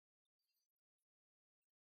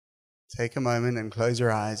 take a moment and close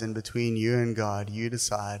your eyes, and between you and God, you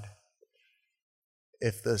decide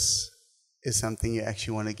if this is something you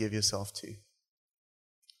actually want to give yourself to.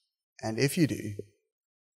 And if you do,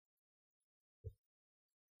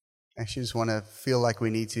 actually just want to feel like we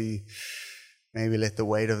need to maybe let the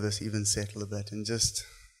weight of this even settle a bit, and just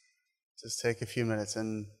take a few minutes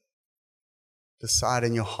and decide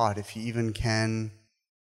in your heart if you even can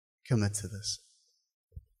commit to this.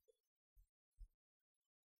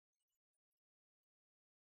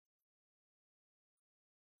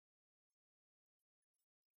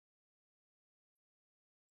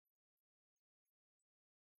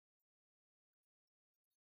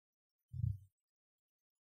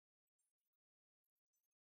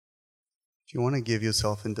 If you want to give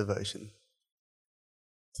yourself in devotion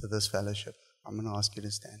to this fellowship, I'm going to ask you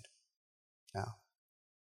to stand now.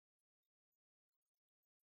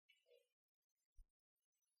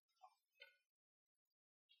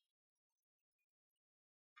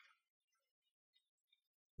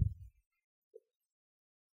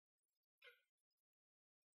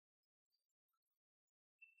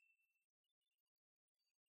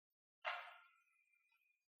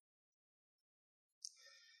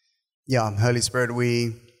 Yeah, Holy Spirit,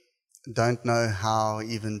 we don't know how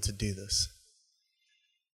even to do this.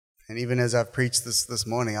 And even as I've preached this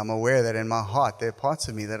morning, I'm aware that in my heart there are parts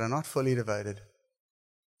of me that are not fully devoted.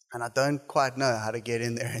 And I don't quite know how to get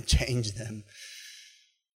in there and change them.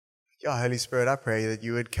 Yeah, Holy Spirit, I pray that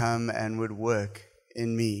you would come and would work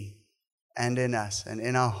in me and in us and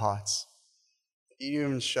in our hearts. You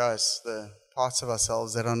even show us the parts of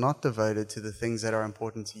ourselves that are not devoted to the things that are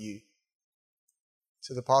important to you.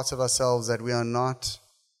 To the parts of ourselves that we are not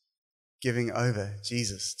giving over,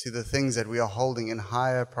 Jesus, to the things that we are holding in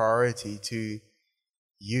higher priority to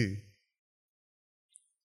you,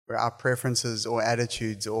 where our preferences or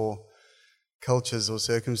attitudes or cultures or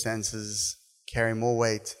circumstances carry more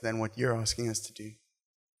weight than what you're asking us to do.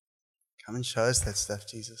 Come and show us that stuff,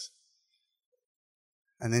 Jesus.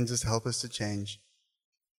 And then just help us to change.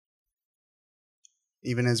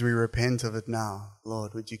 Even as we repent of it now,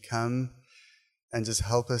 Lord, would you come and just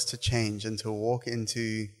help us to change and to walk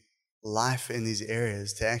into life in these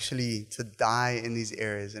areas, to die in these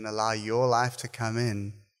areas and allow your life to come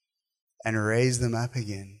in and raise them up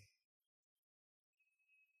again.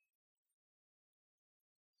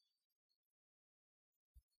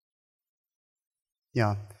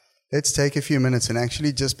 Yeah, let's take a few minutes and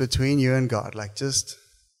actually just between you and God, just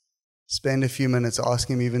spend a few minutes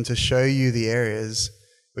asking Him even to show you the areas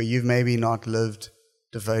where you've maybe not lived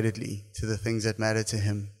devotedly to the things that matter to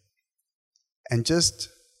Him. And just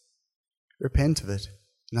repent of it.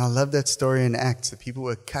 And I love that story in Acts. The people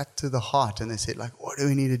were cut to the heart and they said, what do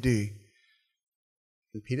we need to do?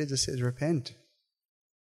 And Peter just says, repent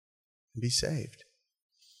and be saved.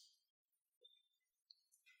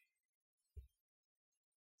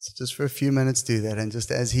 So just for a few minutes do that, and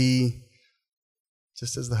just as the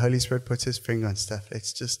Holy Spirit puts His finger on stuff,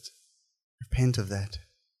 let's just repent of that.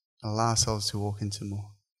 Allow ourselves to walk into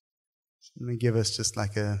more. So I'm going to give us just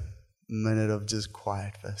a minute of just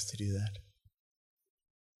quiet for us to do that.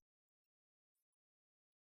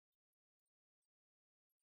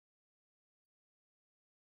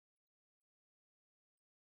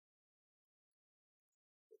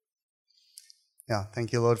 Yeah,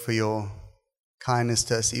 thank you, Lord, for your kindness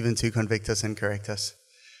to us, even to convict us and correct us.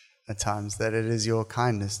 at times, that it is your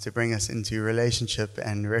kindness to bring us into relationship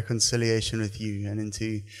and reconciliation with you and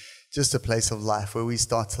into just a place of life where we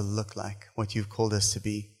start to look like what you've called us to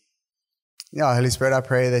be. Yeah, Holy Spirit, I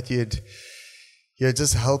pray that you'd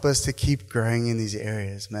just help us to keep growing in these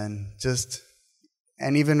areas, man.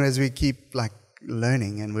 And even as we keep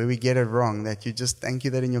learning and where we get it wrong, that you just thank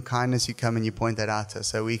you that in your kindness you come and you point that out to us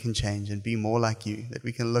so we can change and be more like you, that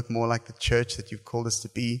we can look more like the church that you've called us to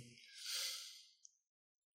be.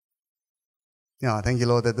 Yeah, thank you,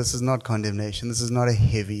 Lord, that this is not condemnation. This is not a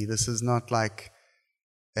heavy. This is not like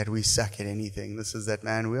that we suck at anything. This is that,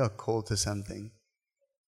 man, we are called to something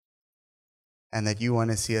and that you want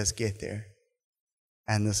to see us get there.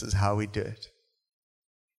 And this is how we do it.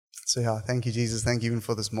 So yeah, thank you, Jesus. Thank you even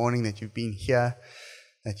for this morning that you've been here,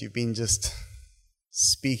 that you've been just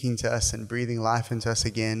speaking to us and breathing life into us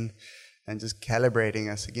again and just calibrating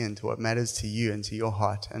us again to what matters to you and to your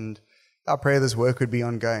heart. And I pray this work would be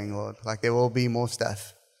ongoing, Lord. There will be more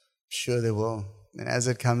stuff. Sure there will. And as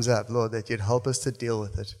it comes up, Lord, that you'd help us to deal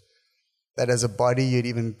with it. That as a body, you'd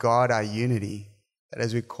even guard our unity. That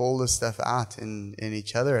as we call this stuff out in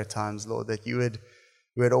each other at times, Lord, that you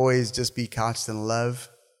would always just be couched in love.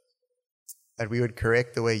 That we would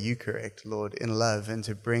correct the way you correct, Lord, in love, and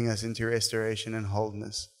to bring us into restoration and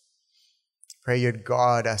wholeness. Pray you'd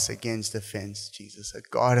guard us against offense, Jesus.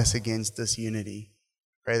 Guard us against disunity.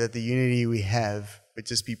 Pray that the unity we have would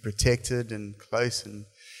just be protected and close and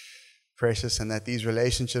precious, and that these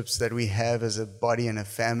relationships that we have as a body and a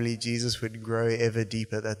family, Jesus, would grow ever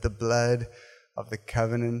deeper, that the blood of the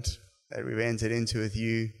covenant that we've entered into with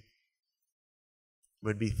you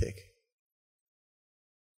would be thick.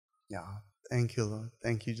 Yeah. Thank you, Lord.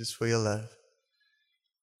 Thank you just for your love.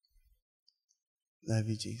 Love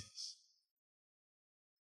you, Jesus.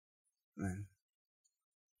 Amen.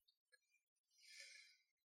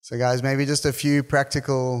 So guys, maybe just a few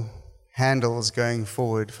practical handles going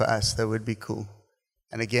forward for us that would be cool.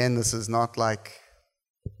 And again, this is not like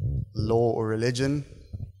law or religion,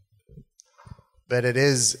 but it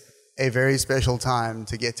is a very special time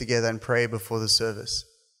to get together and pray before the service.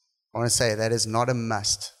 I want to say that is not a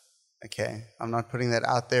must. Okay, I'm not putting that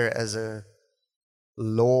out there as a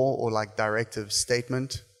law or directive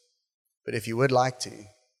statement, but if you would like to,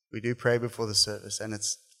 we do pray before the service, and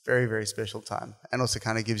it's very, very special time, and also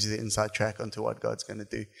kind of gives you the inside track onto what God's going to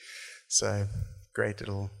do. So, great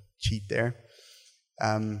little cheat there.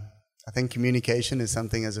 I think communication is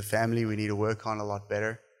something as a family we need to work on a lot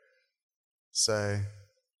better. So,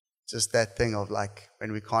 just that thing of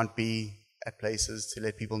when we can't be at places, to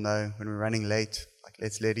let people know when we're running late.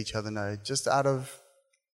 Let's let each other know, just out of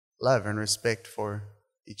love and respect for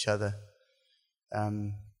each other.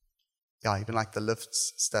 Even the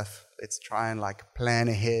lifts stuff. Let's try and plan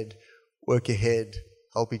ahead, work ahead,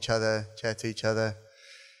 help each other, chat to each other.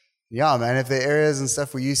 Yeah, man, if there are areas and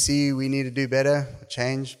stuff where you see we need to do better,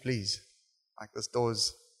 change, please. This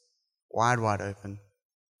door's wide open.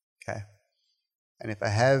 Okay. And if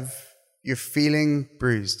you're feeling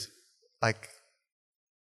bruised,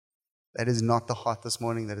 that is not the heart this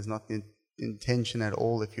morning. That is not the intention at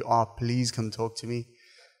all. If you are, please come talk to me.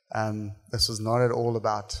 This was not at all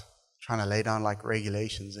about trying to lay down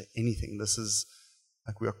regulations or anything. This is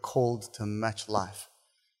we are called to much life.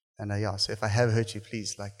 And so if I have hurt you,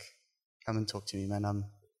 please come and talk to me, man.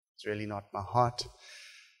 It's really not my heart.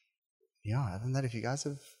 Yeah, other than that, if you guys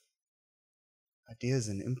have ideas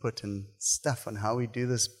and input and stuff on how we do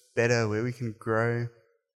this better, where we can grow,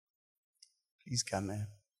 please come, man.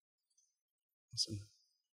 Awesome.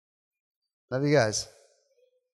 Love you guys.